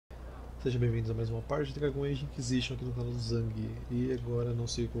Sejam bem-vindos a mais uma parte de Dragões de Inquisition aqui no canal do Zhang. E agora não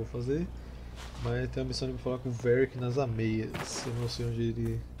sei o que eu vou fazer, mas tem uma missão de falar com o Varric nas ameias. Eu não sei onde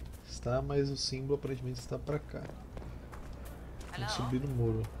ele está, mas o símbolo aparentemente está pra cá. Tem que Hello? subir no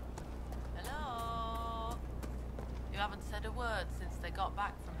muro. Hello? You haven't said a word since they got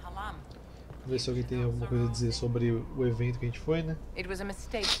back from Halam. Vamos ver se alguém tem alguma coisa a dizer sobre o evento que a gente foi, né? It was a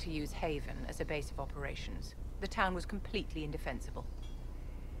mistake to use Haven as a base of operations. The town was completely indefensible.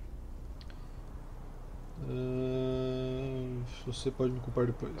 Você pode me culpar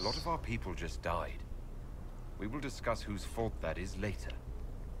depois. A lot of our people just died. We will discuss whose fault that is later.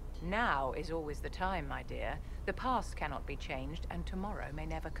 Now is always the time, my dear. The past cannot be changed, and tomorrow may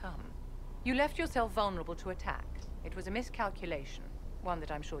never come. You left yourself vulnerable to attack. It was a miscalculation, one that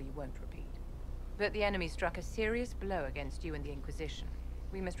I'm sure you won't repeat. But the enemy struck a serious blow against you and the Inquisition.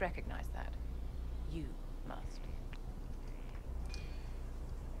 We must recognize that. You must.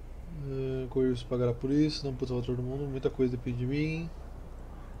 Correios pagará por isso, não pude salvar todo mundo, muita coisa depende de mim.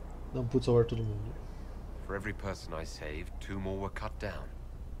 Não pude salvar todo mundo. For every person I saved, 2 more were cut down.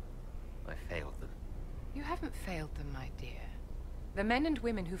 I failed them. You haven't failed them, my dear. The men and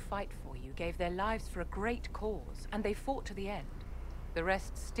women who fight for you gave their lives for a great cause, and they fought to the end. The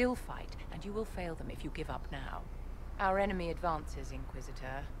rest still fight, and you will fail them if you give up now. Our enemy advances,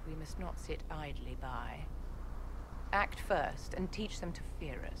 Inquisitor. We must not sit idly by. Act first, and teach them to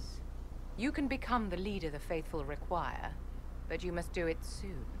fear us. You can become the leader the faithful require, but you must do it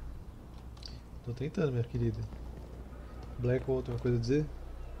soon. Tô tentando, minha querida. Blackwall, tem uma coisa a dizer?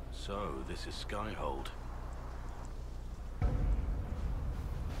 So, this is Skyhold.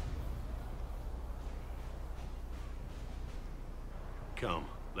 Come,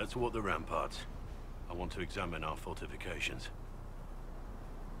 let's walk the ramparts. I want to examine our fortifications.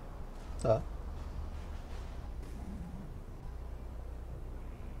 Tá.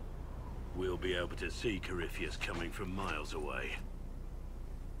 We'll be able to see Corypheus coming from miles away.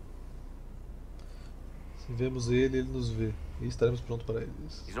 Se vemos ele, ele nos vê. E estaremos prontos para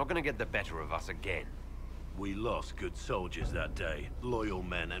eles. He's not going to get the better of us again. We lost good soldiers that day, loyal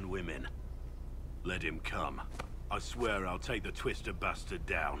men and women. Let him come. I swear I'll take the twister bastard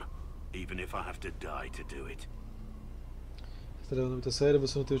down, even if I have to die to do it. Está levando muito a sério,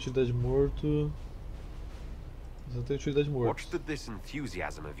 você não tem utilidade morto. Você não tem utilidade morto. Watch that this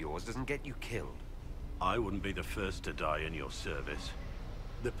enthusiasm of yours doesn't get you killed. I wouldn't be the first to die in your service.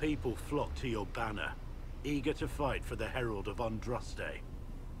 The people flock to your banner, eager to fight for the Herald of Andraste.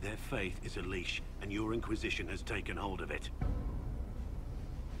 Their faith is a leash, and your Inquisition has taken hold of it.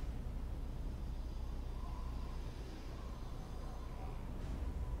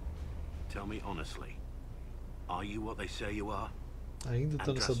 Tell me honestly, are you what they say you are? Ainda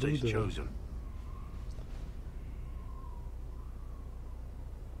tá nessa Andraste's dúvida. chosen.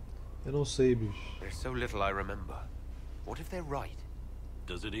 Eu não sei, bicho. There's so little I remember. What if they're right?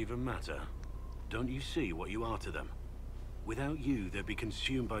 Does it even matter? Don't you see what you are to them? Without you, they'd be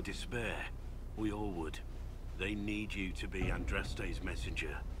consumed by despair. We all would. They need you to be Andraste's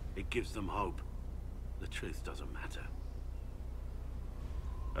messenger. It gives them hope. The truth doesn't matter.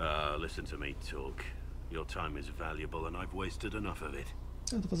 Listen to me talk. Your time is valuable and I've wasted enough of it.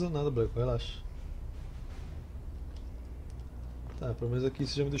 Eu não tô fazendo nada, Black, relaxa. Tá, pelo menos aqui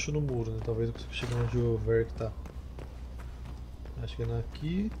você já me deixou no muro, né? Talvez eu consiga chegar onde o Varric tá. Acho que é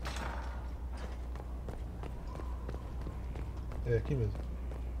aqui. É aqui mesmo.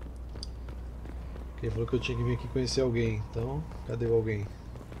 Ok, falou que eu tinha que vir aqui conhecer alguém, então cadê o alguém?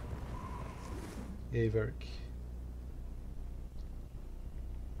 E aí, Varric?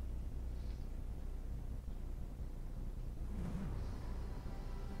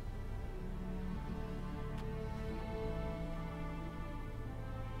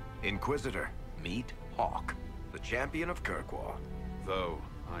 Inquisitor, meet Hawk, the champion of Kirkwall. Though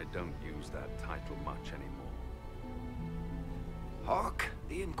I don't use that title much anymore. Hawk,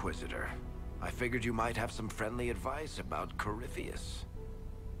 the Inquisitor. I figured you might have some friendly advice about Corypheus.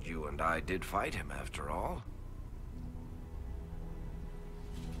 You and I did fight him, after all.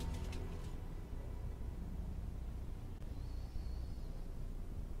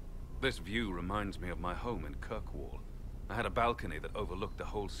 This view reminds me of my home in Kirkwall. I had a balcony that overlooked the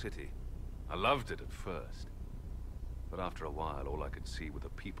whole city. I loved it at first. But after a while, all I could see were the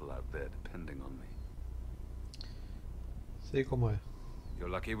people out there depending on me. Sei como é. You're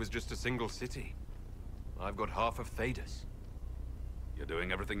lucky it was just a single city. I've got half of Thedas. You're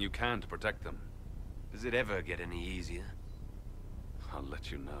doing everything you can to protect them. Does it ever get any easier? I'll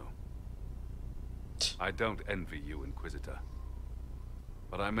let you know. I don't envy you, Inquisitor.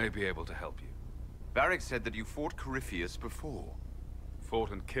 But I may be able to help you. Varric said that you fought Corypheus before.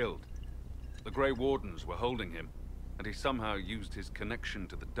 Fought and killed. The Grey Wardens were holding him, and he somehow used his connection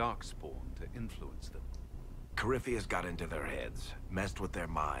to the Darkspawn to influence them. Corypheus got into their heads, messed with their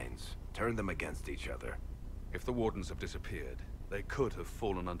minds, turned them against each other. If the Wardens have disappeared, they could have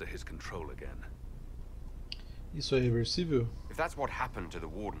fallen under his control again. Isso é reversível? If that's what happened to the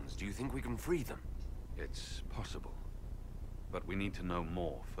Wardens, do you think we can free them? It's possible. But we need to know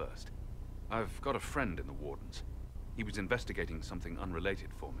more first. I've got a friend in the Wardens. He was investigating something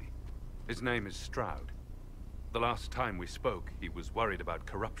unrelated for me. His name is Stroud. The last time we spoke, he was worried about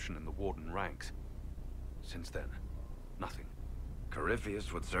corruption in the Warden ranks. Since then, nothing.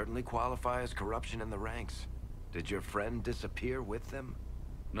 Corypheus would certainly qualify as corruption in the ranks. Did your friend disappear with them?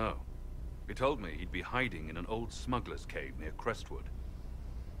 No. He told me he'd be hiding in an old smuggler's cave near Crestwood.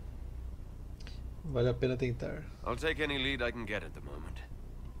 Vale a pena tentar. I'll take any lead I can get at the moment.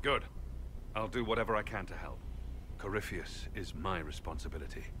 Good. I'll do whatever I can to help. Corypheus is my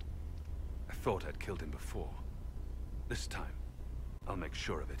responsibility. I thought I'd killed him before. This time, I'll make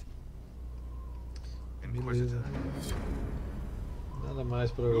sure of it. Beleza. Nada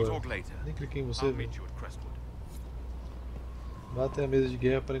mais por We'll agora. talk later. Nem cliquei em você. I'll velho. meet you at Crestwood. Vá até a mesa de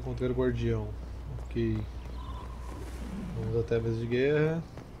guerra para encontrar o guardião. Ok. Vamos até a mesa de guerra.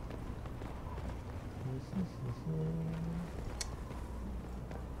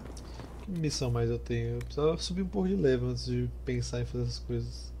 Que missão mais eu tenho? Eu precisava subir um pouco de level antes de pensar em fazer essas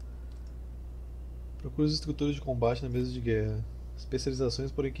coisas. Procure os instrutores de combate na mesa de guerra.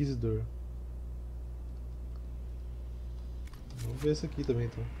 Especializações por Inquisidor. Vamos ver esse aqui também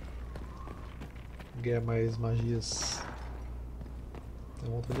então. Ganhar mais magias.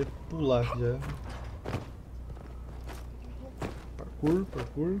 Tenho vontade de pular já. Parkour,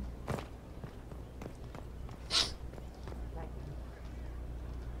 parkour.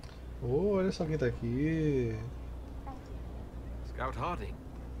 Oh, olha só quem tá aqui. Scout Harding.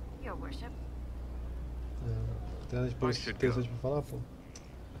 Your worship. Tem nada de interessante pra falar, pô? O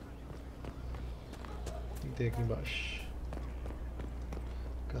que tem aqui embaixo?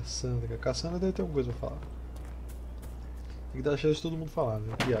 Cassandra. Cassandra deve ter alguma coisa pra falar. Tem que dar chance de todo mundo falar,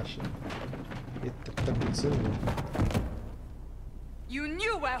 né? O que acha? Eita, o que tá acontecendo? You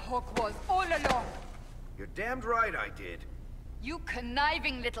knew where Hawk was all along. You're damned right I did. You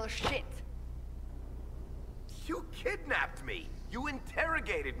conniving little shit. You kidnapped me. You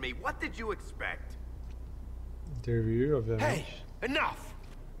interrogated me. What did you expect? Intervir, obviamente. Hey, enough!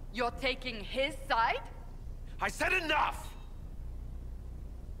 You're taking his side? I said enough!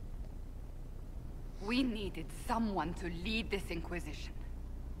 We needed someone to lead this Inquisition.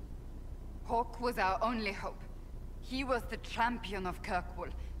 Hawk was our only hope. He was the champion of Kirkwall.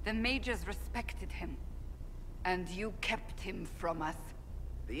 The mages respected him. And you kept him from us.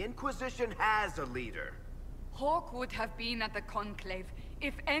 The Inquisition has a leader. Hawk would have been at the Conclave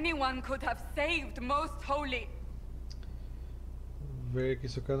if anyone could have saved Most Holy. Ver aqui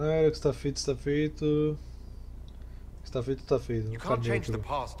seu canário, o que está feito, está feito. O que está feito, está feito. You can't change the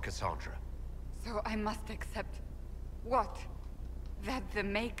past, Cassandra. So I must accept... what? That the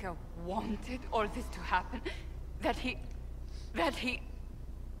Maker wanted all this to happen? That he...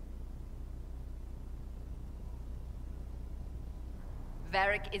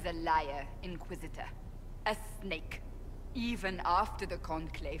 Varric is a liar, Inquisitor. A snake. Even after the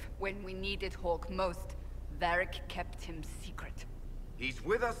Conclave, when we needed Hawk most, Varric kept him secret. He's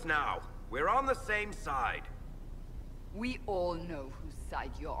with us now. We're on the same side. We all know whose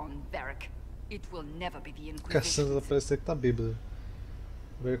side you're on, Varric. It will never be the Cassandra Inquisition. parece que tá bêbada.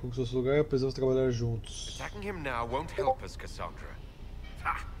 Ver conquistou seu lugar, precisamos trabalhar juntos. Attacking him now won't help us, Cassandra.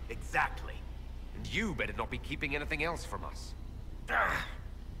 Ha! Exactly. And you better not be keeping anything else from us. Ah,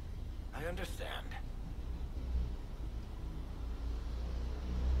 I understand.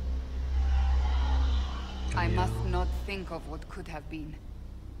 I must not think of what could have been.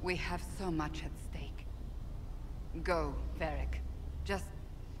 We have so much at stake. Go, Varric. Just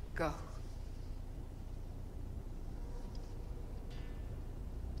go.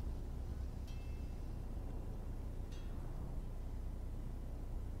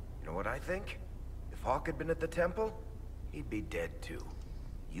 You know what I think? If Hawk had been at the temple, he'd be dead too.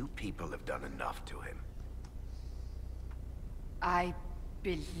 You people have done enough to him. I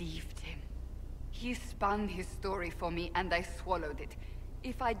believed him. He spun his story for me, and I swallowed it.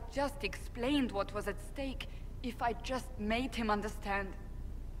 If I just explained what was at stake, if I just made him understand...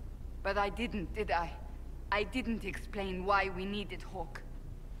 But I didn't, did I? I didn't explain why we needed Hawk.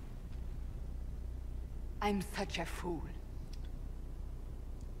 I'm such a fool.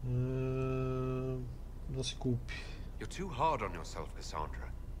 Não se culpe. You're too hard on yourself, Cassandra.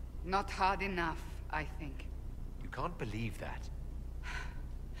 Not hard enough, I think. You can't believe that.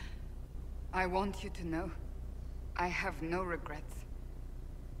 I want you to know, I have no regrets.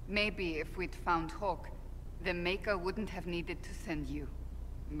 Maybe if we'd found Hawk, the Maker wouldn't have needed to send you.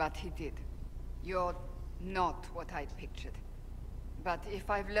 But he did. You're not what I'd pictured. But if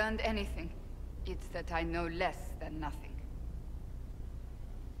I've learned anything, it's that I know less than nothing.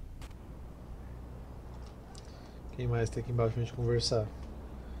 Quem mais tem aqui embaixo pra gente conversar?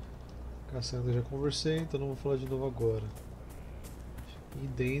 Cassandra já conversei, então não vou falar de novo agora. E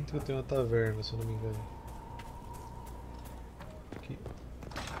dentro tem uma taverna, se eu não me engano. Aqui.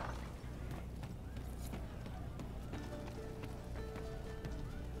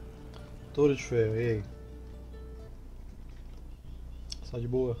 Touro de ferro, e aí? Só de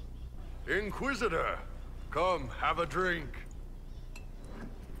boa? Inquisitor, come have a drink.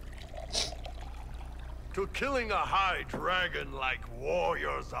 To killing a high dragon like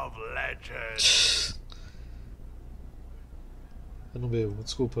warriors of legend. Eu não bebo,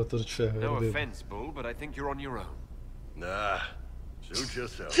 desculpa, Touro de ferro, eu No não bebo. offense, Bull, but I think you're on your own. Nah, suit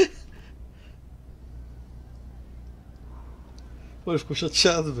yourself. Pô, ele ficou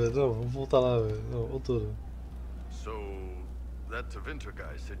chateado, velho. Não, vamos voltar lá, velho. Não, ô Touro. So, that Tevinter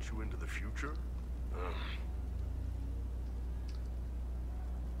guy sent you into the future?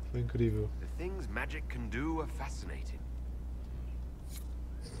 Foi incrível. The things magic can do are fascinating.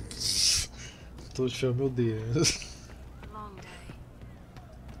 Touro de ferro me odeia. Long day.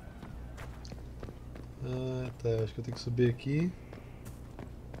 Ah, tá, acho que eu tenho que subir aqui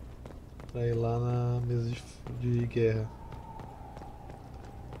pra ir lá na mesa de guerra.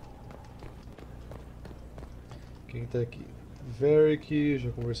 Quem tá aqui? Varric,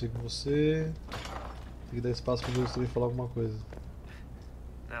 já conversei com você. Tem que dar espaço para os três falar alguma coisa.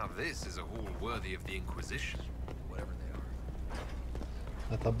 Now this is a hall worthy of the Inquisition, whatever they are.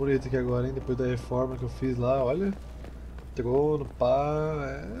 Ah, tá bonito aqui agora, hein? Depois da reforma que eu fiz lá, olha. Trono,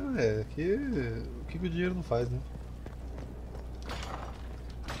 pá. Aqui. O que o dinheiro não faz, né?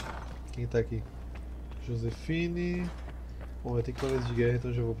 Quem tá aqui? Josefine. Bom, eu tenho que ir pra mesa de guerra,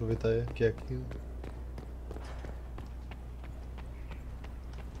 então já vou aproveitar que é aqui.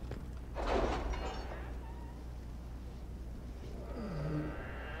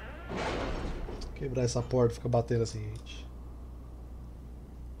 Quebrar essa porta, fica batendo assim, gente.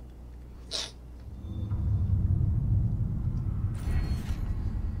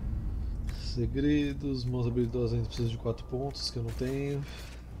 Segredos, mãos habilidosas ainda precisa de 4 pontos que eu não tenho.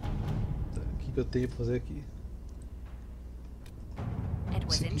 Tá, o que eu tenho pra fazer aqui?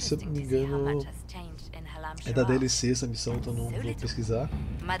 Isso aqui, se eu não me engano, é da DLC essa missão, então não vou pesquisar.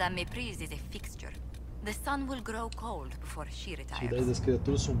 Madame Méprise is a fixture. The sun will grow cold before she Atividade retires. das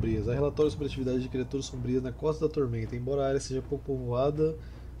criaturas sombrias. Há relatórios sobre a atividade de criaturas sombrias na Costa da Tormenta. Embora a área seja pouco povoada,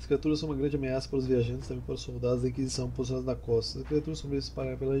 as criaturas são uma grande ameaça para os viajantes e também para os soldados da Inquisição posicionados na costa. Se as criaturas sombrias se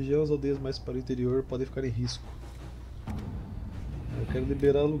espalharem pela região, as aldeias mais para o interior podem ficar em risco. Eu quero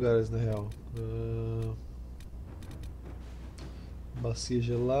liberar lugares, na real. Bacia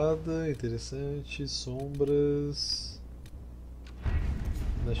gelada, interessante. Sombras.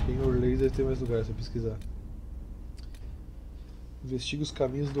 Acho que em Orleans deve ter mais lugares se eu pesquisar. Investigue os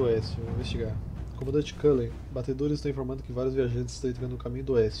caminhos do oeste. Vou investigar. Comandante Cullen, batedores estão informando que vários viajantes estão entrando no caminho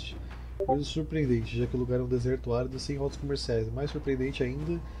do oeste. Coisa surpreendente, já que o lugar é um deserto árido sem rotas comerciais. Mais surpreendente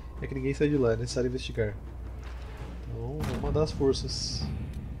ainda é que ninguém sai de lá, é necessário investigar. Então, vamos mandar as forças.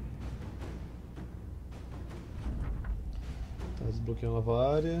 Tá, desbloqueando a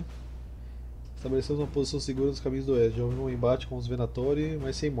nova área. Estabelecemos uma posição segura nos caminhos do oeste. Já houve um embate com os Venatori,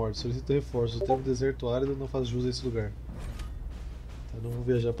 mas sem mortes. Solicito reforços. O termo deserto árido não faz jus a esse lugar. Tá, não vou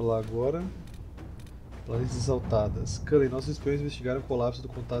viajar para lá agora. Planícies exaltadas. Cullen, nossos espiões investigaram o colapso do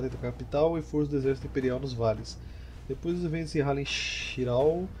contato entre a capital e forças do exército imperial nos vales. Depois dos eventos em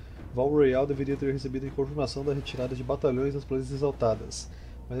Hallen-Shiral, Val Royal deveria ter recebido a confirmação da retirada de batalhões nas planícies exaltadas.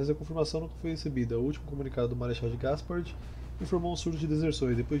 Mas essa confirmação nunca foi recebida. O último comunicado do Marechal de Gaspard informou um surto de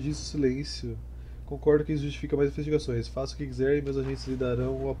deserções. Depois disso, silêncio. Concordo que isso justifica mais investigações. Faça o que quiser e meus agentes lhe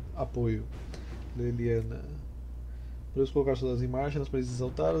darão apoio. Leliana. Podemos colocar soldados em marcha nas planícies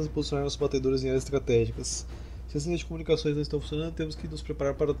exaltadas e posicionar nossos batedores em áreas estratégicas. Se as linhas de comunicações não estão funcionando, temos que nos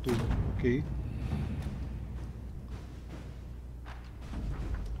preparar para tudo. Ok?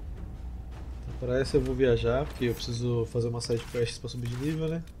 Então, para essa eu vou viajar, porque eu preciso fazer uma side quest para subir de nível,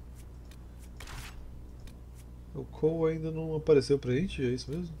 né? O Cole ainda não apareceu pra gente, é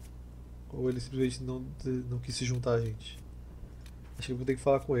isso mesmo? Ou ele simplesmente não quis se juntar a gente? Acho que eu vou ter que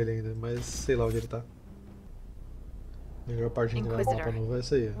falar com ele ainda, mas sei lá onde ele tá. A melhor parte do mapa novo é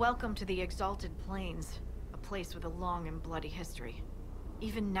essa aí. Welcome to the Exalted Plains, a place with a long and bloody history.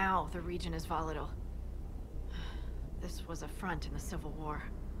 Even now, the region is volatile. This was a front in the Civil War.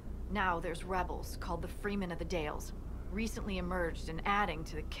 Now there's rebels called the Freemen of the Dales, recently emerged and adding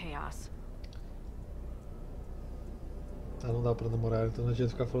to the chaos. Tá, não dá pra namorar, então não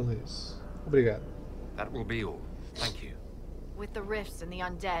adianta ficar falando isso. Obrigado. That will be all. Thank you. With the rifts and the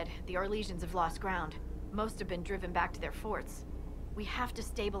undead, the Arlesians have lost ground. Most have been driven back to their forts. We have to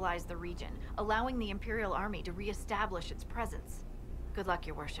stabilize the region, allowing the Imperial Army to re-establish its presence. Good luck,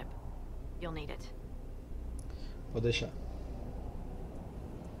 Your Worship. You'll need it. Pode deixar.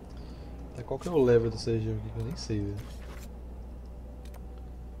 Tá, qual que é o level dessa região aqui que eu nem sei, velho.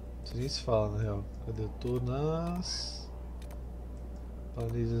 Não sei nem se fala, na real. Cadê? Eu tô nas...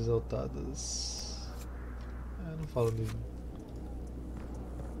 Planícies exaltadas. Não falo mesmo.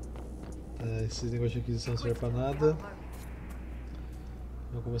 Tá, esses negócios de aquisição não servem pra nada.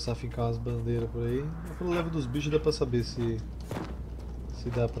 Vou começar a fincar umas bandeiras por aí. Pelo level dos bichos dá pra saber se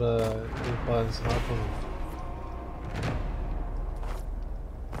dá pra limpar nesse mapa ou não.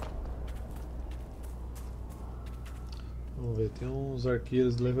 Vamos ver, tem uns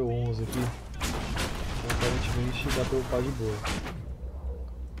arqueiros de level 11 aqui. Então, aparentemente dá pra upar de boa.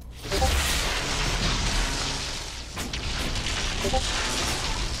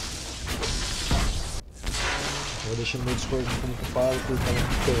 Vou deixando meu Discord como ocupado porque ele tá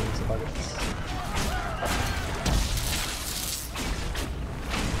muito tempo essa bagaça.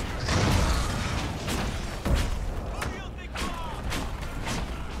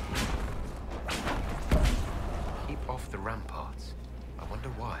 Keep off the ramparts. I wonder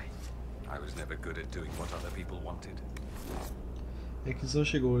why. I was never good at doing what other people wanted. A Inquisição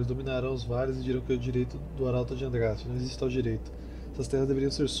chegou, eles dominarão os vales e dirão que é o direito do Arauto de Andraste. Não existe tal direito. Essas terras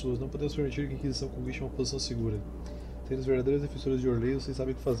deveriam ser suas, não podemos permitir que a Inquisição conquiste uma posição segura. Sendo os verdadeiros defensores de Orlais, vocês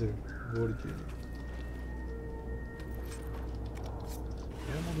sabem o que fazer. Guardião.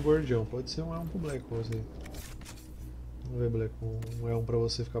 Elmo do Guardião, pode ser um elmo pro Black Horse aí. Vamos ver, Black, um elmo pra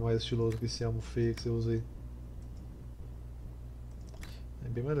você ficar mais estiloso que esse elmo feio que você usa aí. É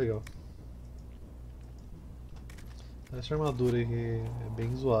bem mais legal. Essa armadura aí que é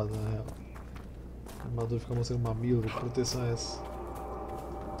bem zoada, na real. A armadura fica mostrando mamilo, que proteção é essa?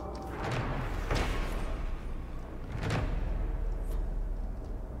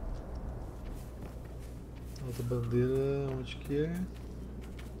 Outra bandeira, onde que é?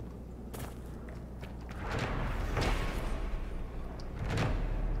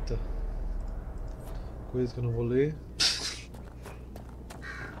 Eita. Coisa que eu não vou ler.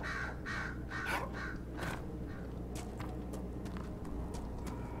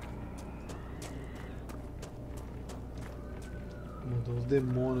 Tem uns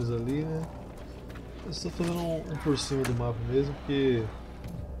demônios ali, né? Eu estou fazendo um por cima do mapa mesmo, porque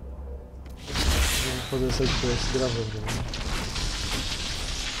vamos fazer essa quest gravando, né?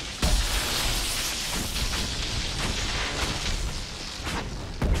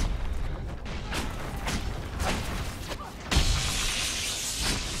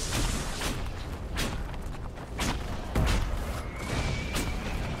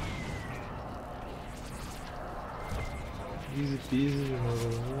 Easy peasy, de novo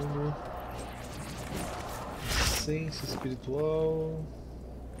mundo. Essência espiritual.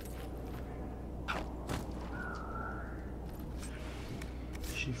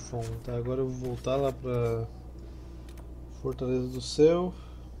 Chifão. Tá, agora eu vou voltar lá pra Fortaleza do Céu.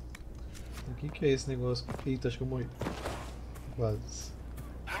 O que é esse negócio? Eita, acho que eu morri. Quase.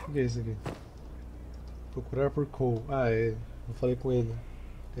 O que é isso aqui? Procurar por Cole. Ah, é. Eu falei com ele.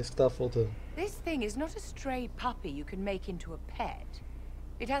 É isso que tava faltando. This thing is not a stray puppy you can make into a pet.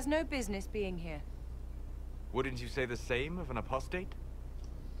 It has no business being here. Wouldn't you say the same of an apostate?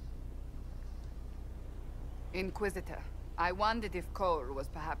 Inquisitor, I wondered if Cole was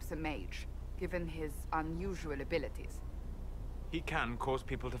perhaps a mage, given his unusual abilities. He can cause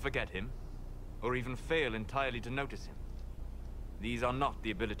people to forget him, or even fail entirely to notice him. These are not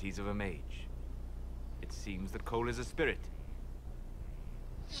the abilities of a mage. It seems that Cole is a spirit.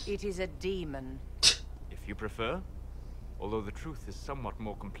 It is a demon. If you prefer, although the truth is somewhat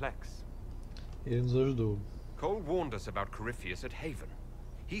more complex. Ele nos ajudou. Cole warned us about Corypheus at Haven.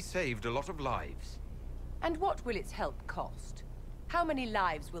 He saved a lot of lives. And what will its help cost? How many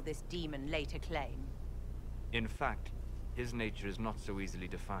lives will this demon later claim? In fact, his nature is not so easily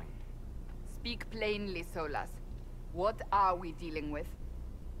defined. Speak plainly, Solas. What are we dealing with?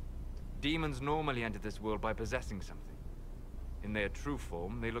 Demons normally enter this world by possessing something. In their true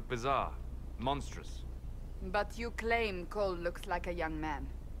form, they look bizarre, monstrous. But you claim Cole looks like a young man.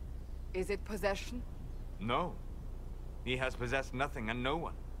 Is it possession? No. He has possessed nothing and no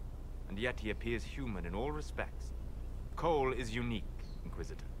one. And yet he appears human in all respects. Cole is unique,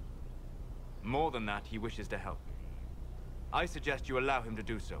 Inquisitor. More than that, he wishes to help. I suggest you allow him to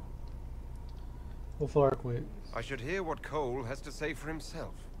do so. Vou falar com ele. I should hear what Cole has to say for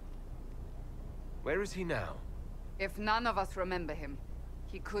himself. Where is he now? If none of us remember him,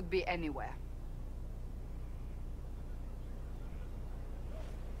 he could be anywhere.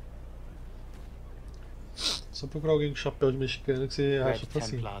 Só procurar alguém com chapéu de mexicano que você acha Red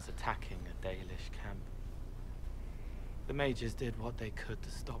facinho. Templars attacking a Dalish camp. The mages did what they could to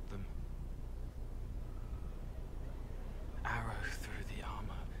stop them. Arrow through the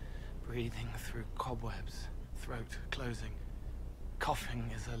armor, breathing through cobwebs, throat closing. Coughing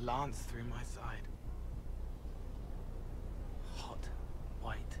is a lance through my side. Hot,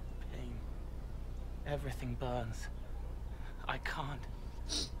 white pain. Everything burns. I can't.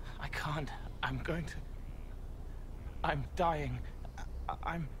 I'm going to... I'm dying.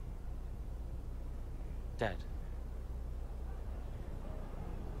 I'm... dead.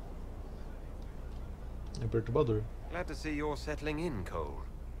 É perturbador. Glad to see you're settling in, Cole.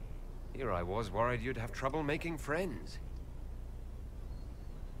 Here I was worried you'd have trouble making friends.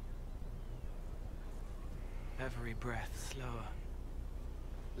 Every breath slower.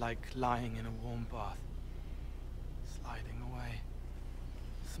 Like lying in a warm bath. Sliding away.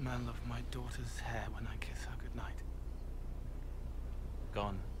 Smell of my daughter's hair when I kiss her goodnight.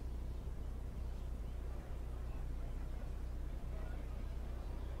 Gone.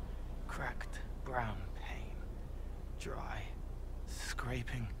 Cracked brown pain. Dry.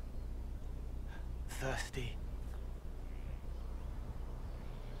 Scraping. Thirsty.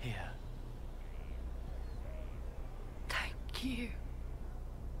 Here. Thank you.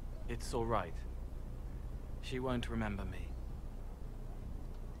 It's all right. She won't remember me.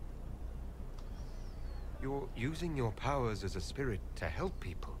 You're using your powers as a spirit to help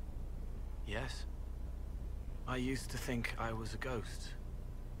people. Yes. I used to think I was a ghost.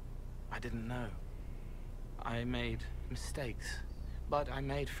 I didn't know. I made mistakes, but I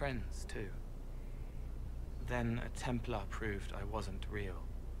made friends too. Then a Templar proved I wasn't real.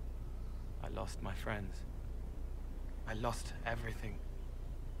 I lost my friends. I lost everything.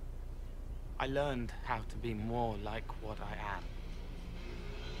 I learned how to be more like what I am.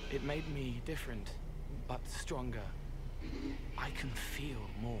 It made me different, but stronger. I can feel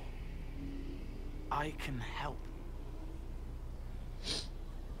more. I can help.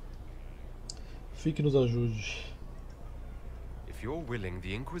 Fique nos ajude. If you're willing,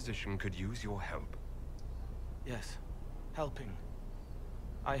 the Inquisition could use your help. Yes, helping.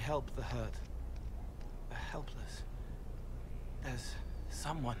 I help the hurt. The helpless. There's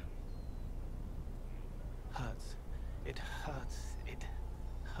someone. Hurts. It hurts. It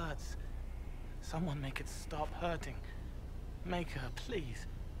hurts. Someone make it stop hurting. Make her, please.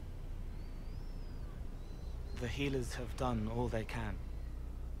 The healers have done all they can.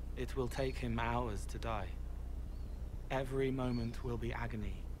 It will take him hours to die. Every moment will be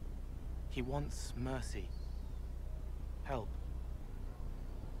agony. He wants mercy. Help.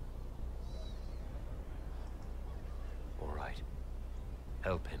 All right.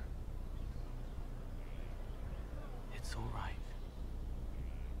 Help him. It's all right.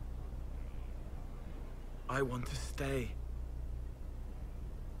 I want to stay.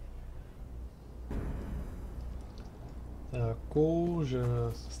 Tá, Cole já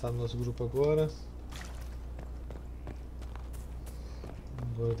está no nosso grupo agora.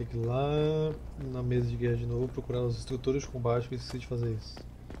 Agora tem que ir lá na mesa de guerra de novo, procurar os instrutores de combate, que eu esqueci de fazer isso.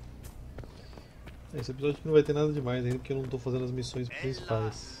 Esse episódio aqui não vai ter nada demais ainda, porque eu não estou fazendo as missões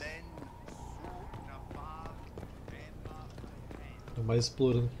principais. Estou mais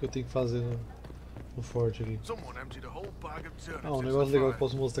explorando o que eu tenho que fazer no forte aqui. Um negócio legal que eu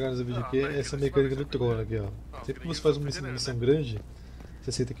posso mostrar nesse vídeo aqui é essa mecânica do trono aqui, ó. Sempre que você faz uma missão grande,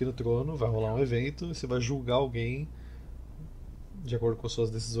 você senta aqui no trono, vai rolar um evento, você vai julgar alguém de acordo com as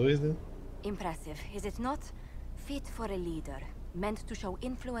suas decisões, né? Impressive, is it not? Fit for a leader, meant to show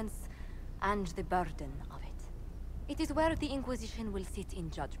influence and the burden of it. It is where the Inquisition will sit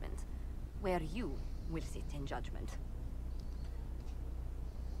in judgment, where you will sit in judgment.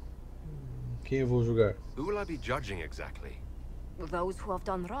 Quem eu vou julgar? Who will I be judging exactly? Those who have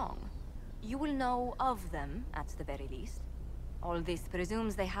done wrong. You will know of them, at the very least. All this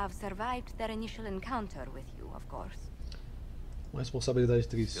presumes they have survived their initial encounter with you, of course. Uma responsabilidade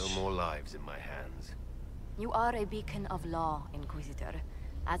triste. Still more lives in my hands. You are a beacon of law, Inquisitor,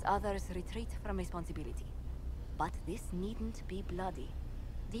 as others retreat from responsibility. But this needn't be bloody.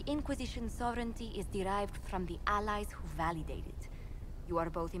 The Inquisition's sovereignty is derived from the allies who validate it. You are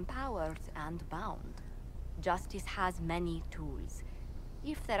both empowered and bound. Justice has many tools.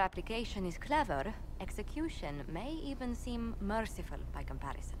 If their application is clever, execution may even seem merciful by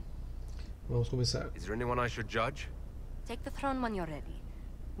comparison. Vamos começar. Is there anyone I should judge? Take the throne when you're ready.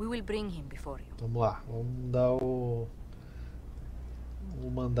 We will bring him before you. Vamos lá, vamos dar o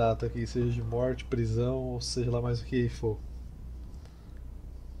mandato aqui, seja de morte, prisão, ou seja lá mais o que for.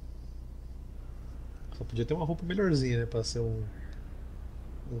 Só podia ter uma roupa melhorzinha, né, pra ser um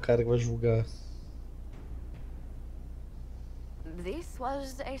cara que vai julgar. This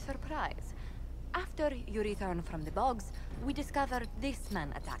was a surprise. After you return from the bogs, we discovered this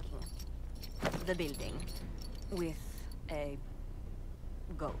man attacking the building with a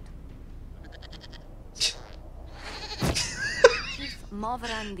goat. Chief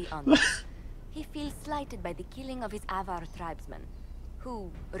Movran the Honest. He feels slighted by the killing of his Avar tribesmen,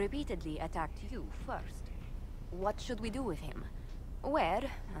 who repeatedly attacked you first. What should we do with him? Where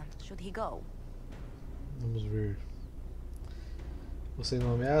should he go? Vamos ver. Você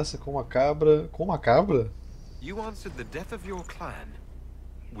não ameaça com uma cabra. Com uma cabra? You answered the death of your clan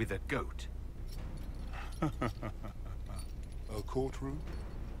with a goat. A courtroom?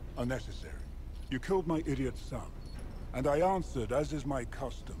 Unnecessary. You killed my idiot son, and I answered, as is my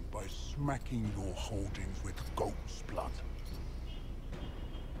custom, by smacking your holdings with goat's blood.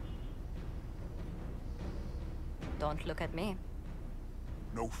 Don't look at me.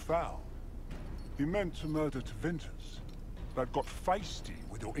 No foul. He meant to murder Tevinters, but got feisty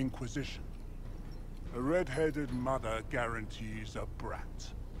with your Inquisition. A red-headed mother guarantees a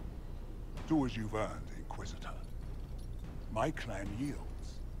brat. Do as you've earned, Inquisitor. My clan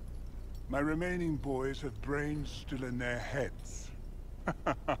yields. My remaining boys have brains still in their heads.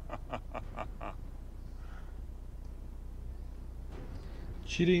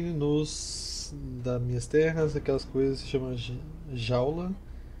 Tirem-nos das minhas terras, aquelas coisas que se chamam jaula.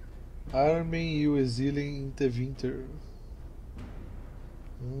 Armem e o exilem em Tevinter.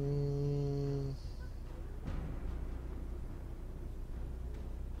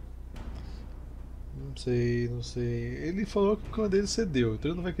 Não sei, não sei. Ele falou que o clã dele cedeu,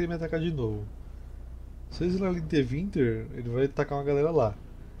 então ele não vai querer me atacar de novo. Se eu exilar em Tevinter, ele vai atacar uma galera lá.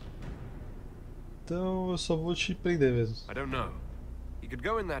 Então eu só vou te prender mesmo. I don't know. He could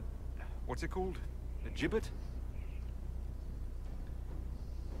go in that... what's it called? A gibbet?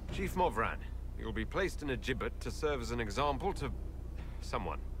 Chief Movran, you'll be placed in a gibbet to serve as an example to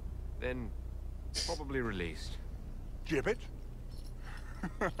someone. Then probably released. Gibbet?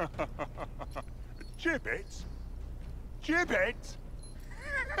 Gibbet? Gibbet?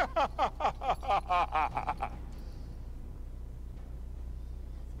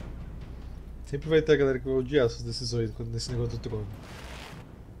 Sempre vai ter a galera que vai odiar suas decisões nesse negócio do trono.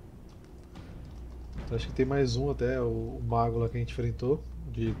 Então, acho que tem mais um até, o mago lá que a gente enfrentou,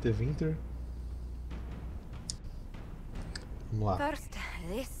 de Tevinter. Vamos lá. First,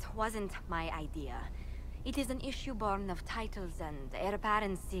 this wasn't my idea. It is an issue born of titles and heir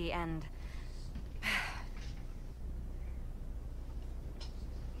apparency and...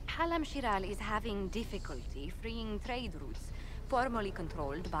 Halam Shiral is having difficulty freeing trade routes formerly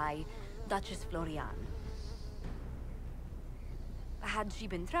controlled by Duchess Florian. Had she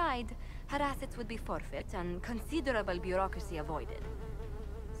been tried, her assets would be forfeit and considerable bureaucracy avoided.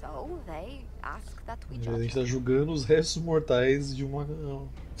 So they ask that we A judge. gente está julgando os restos mortais de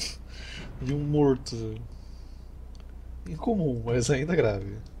de um morto. Incomum, mas ainda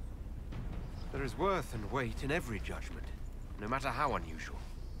grave. There is worth and weight in every judgment, no matter how unusual.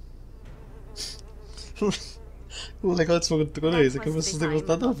 O legal desse fogo do trono é isso, é que vocês não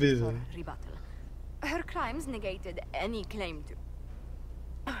gostam nada a ver, velho. Her crimes negated any claim to...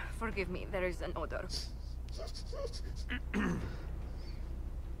 Forgive me, there is an odor.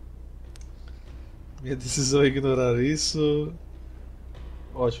 Minha decisão é ignorar isso.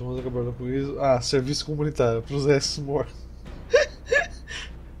 Ótimo, vamos acabar com isso. Ah, serviço comunitário para os restos mortos.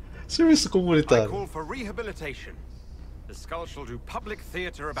 Serviço I comunitário. call for rehabilitation. The skull shall do public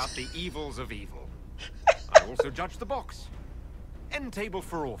theater about the evils of evil. I also judge the box. End table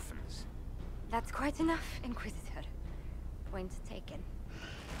for orphans. That's quite enough, Inquisitor. Point taken.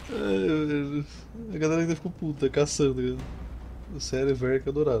 A galera ainda ficou puta, caçando. Sério, velho, que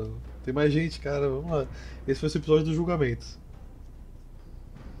adoraram. Tem mais gente, cara, vamos lá. Esse foi o episódio do julgamento.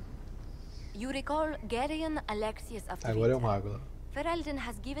 You recall Gerion Alexius of Agora é o Tevinter. mago lá. Ferelden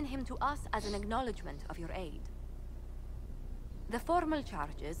has given him to us as an acknowledgement of your aid. The formal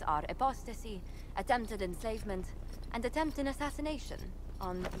charges are apostasy, attempted enslavement, and attempted assassination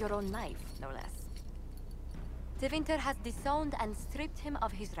on your own knife, no less. Tevinter has disowned and stripped him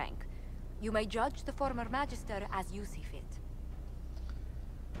of his rank. You may judge the former magister as you see fit.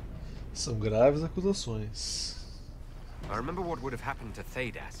 São graves acusações. I remember what would have happened to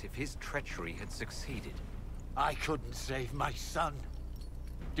Thedas if his treachery had succeeded. I couldn't save my son.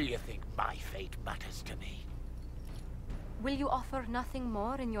 Do you think my fate matters to me? Will you offer nothing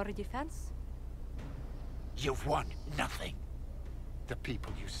more in your defense? You've won nothing. The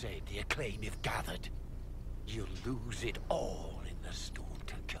people you saved, the acclaim you've gathered. You'll lose it all in the storm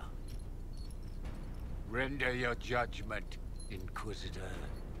to come. Render your judgment, Inquisitor.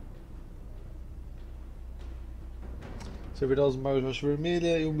 Servirá os magos de rocha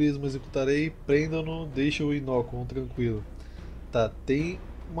vermelha, eu mesmo executarei, prendam-no, deixem-o inócuo, tranquilo. Tá, tem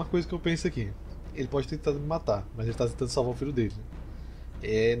uma coisa que eu penso aqui. Ele pode ter tentado me matar, mas ele está tentando salvar o filho dele.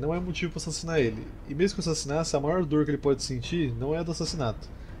 Não é motivo para assassinar ele. E mesmo que eu assassinasse, a maior dor que ele pode sentir não é a do assassinato.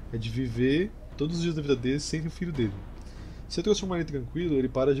 É de viver todos os dias da vida dele sem o filho dele. Se eu transformar ele tranquilo, ele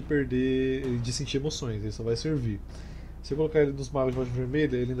para de perder, de sentir emoções, ele só vai servir. Se eu colocar ele nos magos de rocha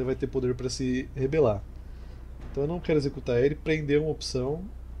vermelha, ele ainda vai ter poder para se rebelar. Então eu não quero executar ele, prender é uma opção.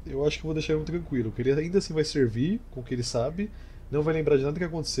 Eu acho que vou deixar ele tranquilo, porque ele ainda assim vai servir com o que ele sabe. Não vai lembrar de nada que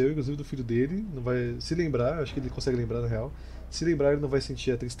aconteceu, inclusive do filho dele. Não vai se lembrar, acho que ele consegue lembrar na real. Se lembrar, ele não vai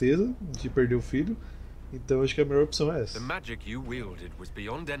sentir a tristeza de perder o filho. Então acho que a melhor opção é essa.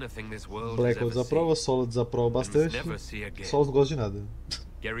 Blackwell desaprova, Sola desaprova bastante. Sola não gosta de nada.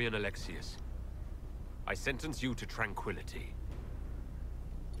 Gary and Alexius, I sentence you to tranquility.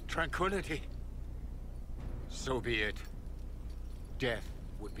 Tranquility? So be it. Death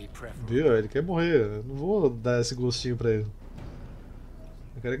would be preferable. Viu? Ele quer morrer. Eu não vou dar esse gostinho pra ele.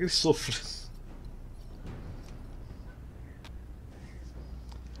 Eu quero que ele sofra.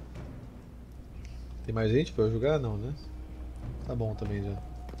 Tem mais gente pra eu jogar? Não, né? Tá bom também já.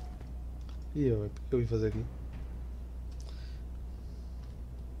 Ih, o que eu vim fazer aqui?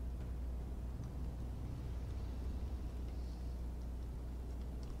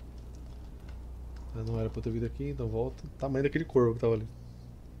 Não era pra eu ter vindo aqui, então volta. Tamanho daquele corvo que tava ali.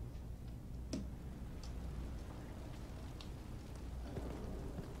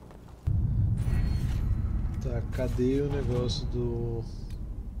 Tá, cadê o negócio do...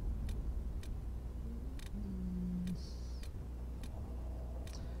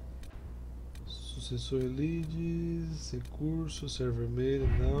 Sucessor leads, recurso, server vermelho,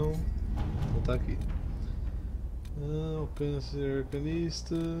 não. Não tá aqui. Alcance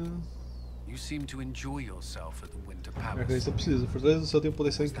arcanista. You seem to enjoy yourself at the Winter Palace. Arcanista precisa. Fortaleza do Céu tem um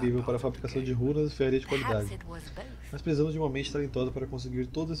potencial incrível para a fabricação de runas e ferraria de qualidade. Mas precisamos de uma mente talentosa para conseguir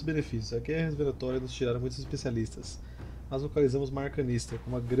todos esses benefícios. A guerra revelatória nos tiraram muitos especialistas. Mas localizamos uma arcanista com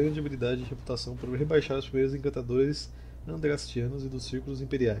uma grande habilidade e reputação por rebaixar os primeiros encantadores andrastianos e dos círculos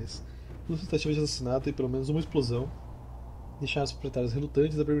imperiais. Duas tentativas de assassinato e pelo menos uma explosão deixaram os proprietários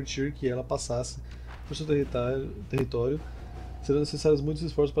relutantes a permitir que ela passasse por seu território. Serão necessários muitos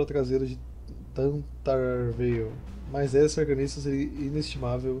esforços para trazê-la de Tantarvale, mas essa arcanista seria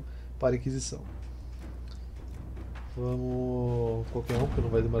inestimável para a Inquisição. Vamos qualquer um, porque não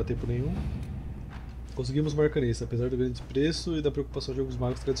vai demorar tempo nenhum. Conseguimos uma arcanista, apesar do grande preço e da preocupação de alguns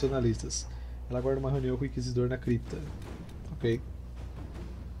magos tradicionalistas. Ela aguarda uma reunião com o Inquisidor na cripta. Ok.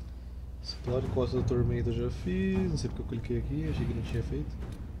 Explode Costa do Tormento eu já fiz, não sei porque eu cliquei aqui, achei que não tinha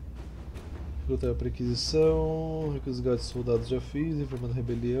feito. Recrutar para Inquisição, resgatar de soldados já fiz, informando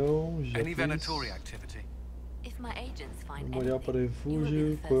rebelião, já fiz. Memorial para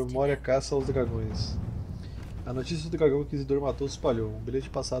refúgio, comemore a caça aos dragões. A notícia do dragão que o Inquisidor matou se espalhou, um bilhete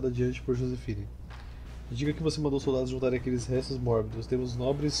passado adiante por Josefine. Diga que você mandou soldados juntarem aqueles restos mórbidos, temos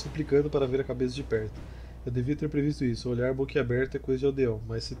nobres suplicando para ver a cabeça de perto. Eu devia ter previsto isso, olhar boquiaberto é coisa de aldeão,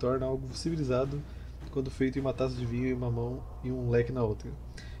 mas se torna algo civilizado quando feito em uma taça de vinho em uma mão e um leque na outra.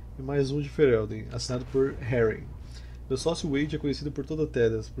 E mais um de Ferelden, assinado por Harry. Meu sócio Wade é conhecido por toda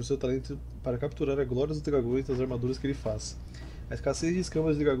Tedas, por seu talento para capturar a glória dos dragões das armaduras que ele faz. A escassez de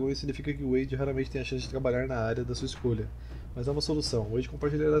escamas de dragões significa que Wade raramente tem a chance de trabalhar na área da sua escolha. Mas há uma solução, Wade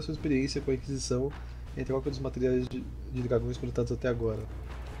compartilhará sua experiência com a Inquisição em troca dos materiais de dragões coletados até agora.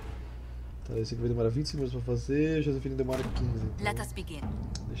 Tá, esse aqui vai demorar 20 segundos para fazer, Josefine demora 15.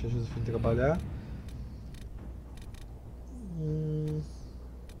 Então deixa a Josefine trabalhar.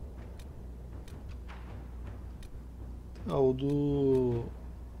 O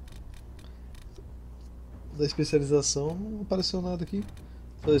da especialização não apareceu nada aqui.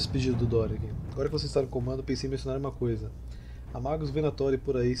 Vou fazer esse pedido do Dory aqui. Agora que você está no comando, pensei em mencionar uma coisa. Há magos Venatori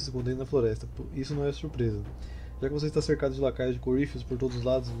por aí se escondendo na floresta. Isso não é surpresa. Já que você está cercado de lacaios de coríferos por todos os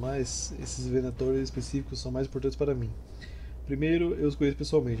lados, mas esses Venatori específicos são mais importantes para mim. Primeiro, eu os conheço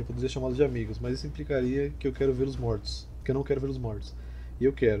pessoalmente, eu poderia chamá-los de amigos, mas isso implicaria que eu quero vê-los mortos. Que eu não quero vê-los mortos. E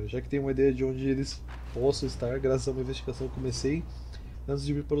eu quero, já que tenho uma ideia de onde eles possam estar, graças a uma investigação que comecei antes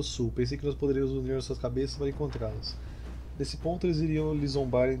de vir para o sul. Pensei que nós poderíamos unir nossas cabeças para encontrá-los. Nesse ponto, eles iriam lhe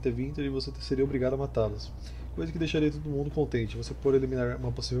zombar em Tevinter e você seria obrigado a matá-los. coisa que deixaria todo mundo contente. Você pode eliminar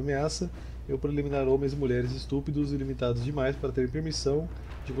uma possível ameaça, eu por eliminar homens e mulheres estúpidos e limitados demais para terem permissão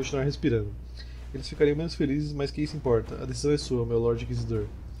de continuar respirando. Eles ficariam menos felizes, mas que isso importa? A decisão é sua, meu Lorde Inquisidor.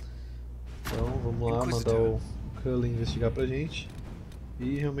 Então vamos lá, mandar o Cullen investigar pra gente.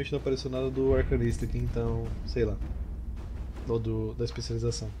 E realmente não apareceu nada do arcanista aqui, então, sei lá. Ou da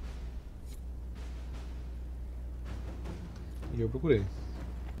especialização. E eu procurei.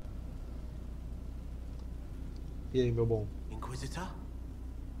 E aí, meu bom? Inquisitor?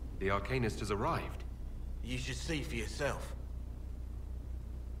 The Arcanist has arrived. You should see for yourself.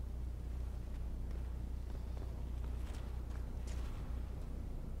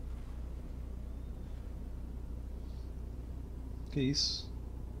 Que isso?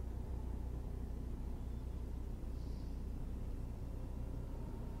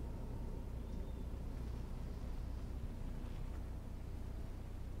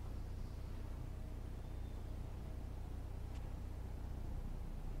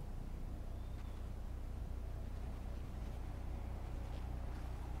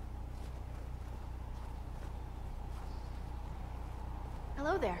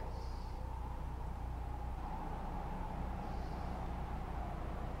 Hello there.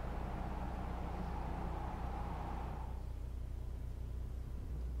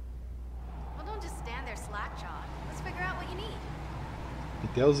 Well, don't just stand there slack-jawed. Let's figure out what you need.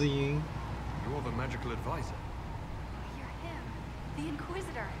 Pitelzinho, hein? You're the magical advisor. You're him, the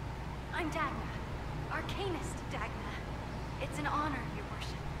Inquisitor. I'm Dagna, Arcanist Dagna. It's an honor, your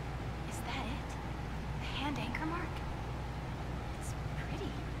worship. Is that it? The hand anchor mark? It's pretty.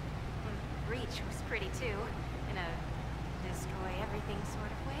 And Breach was pretty too, in a destroy everything sort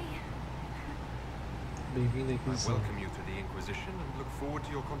of way. Bem-vindo à I Inquisição. welcome you to the Inquisition and look forward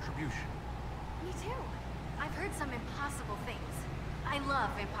to your contribution. Me too. I've heard some impossible things. I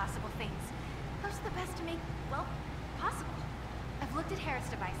love impossible things. Those are the best to make, well, possible. I've looked at Harris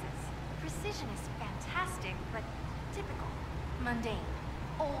devices. Precision is fantastic, but typical. Mundane.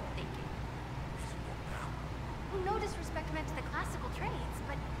 Old thinking. No disrespect meant to the classical trades,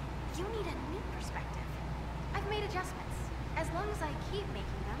 but you need a new perspective. I've made adjustments. As long as I keep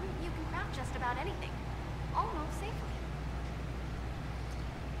making them, you can craft just about anything. Almost safely.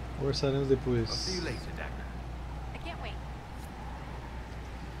 Conversaremos depois. I'll see you later, Dagna. I can't wait.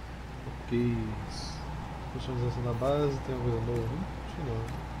 Ok. Personalização da base, tem alguma coisa nova? Acho que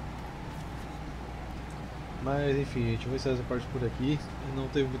não. Mas enfim, gente, vou encerrar essa parte por aqui. Não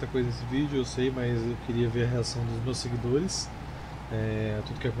teve muita coisa nesse vídeo, eu sei, mas eu queria ver a reação dos meus seguidores.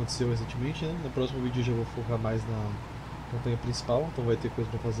 Tudo que aconteceu recentemente, né? No próximo vídeo eu já vou focar mais na campanha principal, então vai ter coisa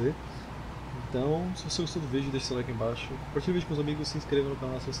pra fazer. Então, se você gostou do vídeo, deixa seu like aí embaixo. Compartilhe o vídeo com os amigos, se inscreva no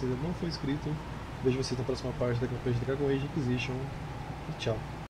canal se você ainda não for inscrito. Vejo vocês na próxima parte da campanha de Dragon Age Inquisition. E tchau.